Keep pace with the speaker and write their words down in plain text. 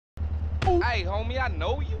Hey, homie, I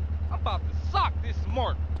know you. I'm about to sock this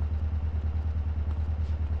mark.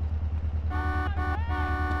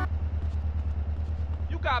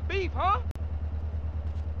 You got beef, huh?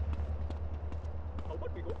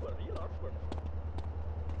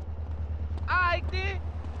 Alright then,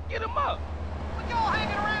 get him up. What y'all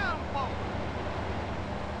hanging around for?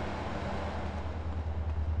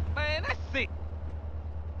 Man, that's sick.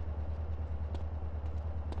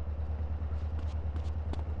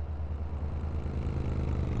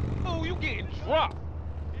 Oh, you getting dropped.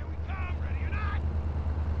 Here we come, ready or not?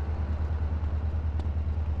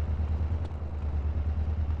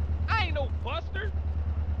 I ain't no buster.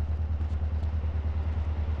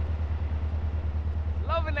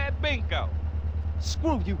 Loving that bingo.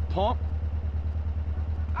 Screw you, punk.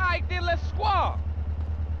 Alright then, let's squab.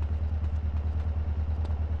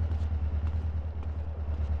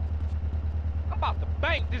 I'm about to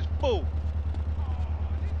bank this fool.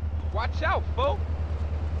 Watch out, fool.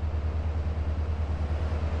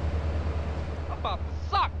 I'm about to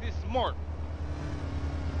sock this mark.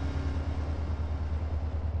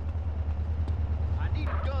 I need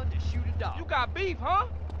a gun to shoot a dog. You got beef, huh?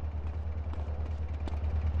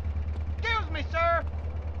 Excuse me, sir.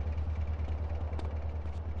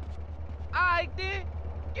 Alright then,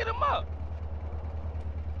 get him up.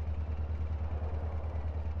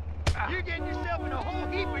 You're getting yourself in a whole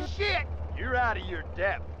heap of shit. You're out of your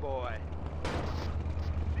depth, boy.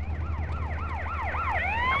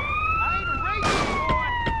 I ain't a racist,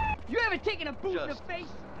 boy. You ever taken a boot in the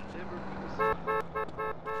face?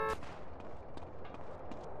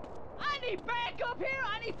 I need backup here!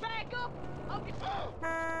 I need backup! I'll get...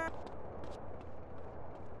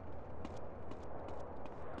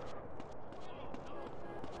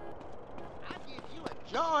 I give you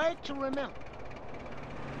a joy to remember.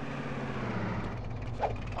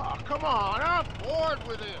 Oh, come on, I'm bored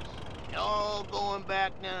with this. No going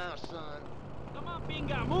back now, son. Come on,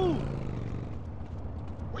 Binga, move!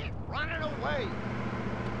 We're running away.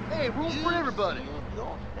 Hey, room for everybody.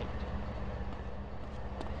 Your fate.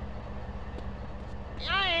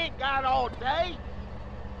 I ain't got all day.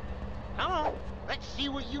 Come on, let's see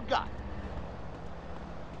what you got.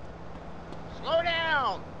 Slow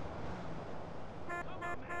down.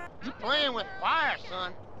 You playing with fire,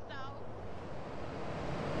 son.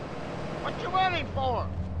 What you waiting for?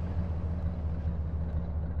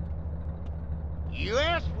 You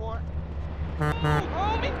asked for it.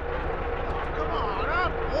 Homie. Come on,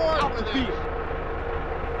 I'm bored with this.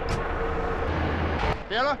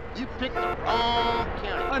 Fella, you picked the wrong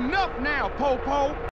county. Enough now, Po-Po.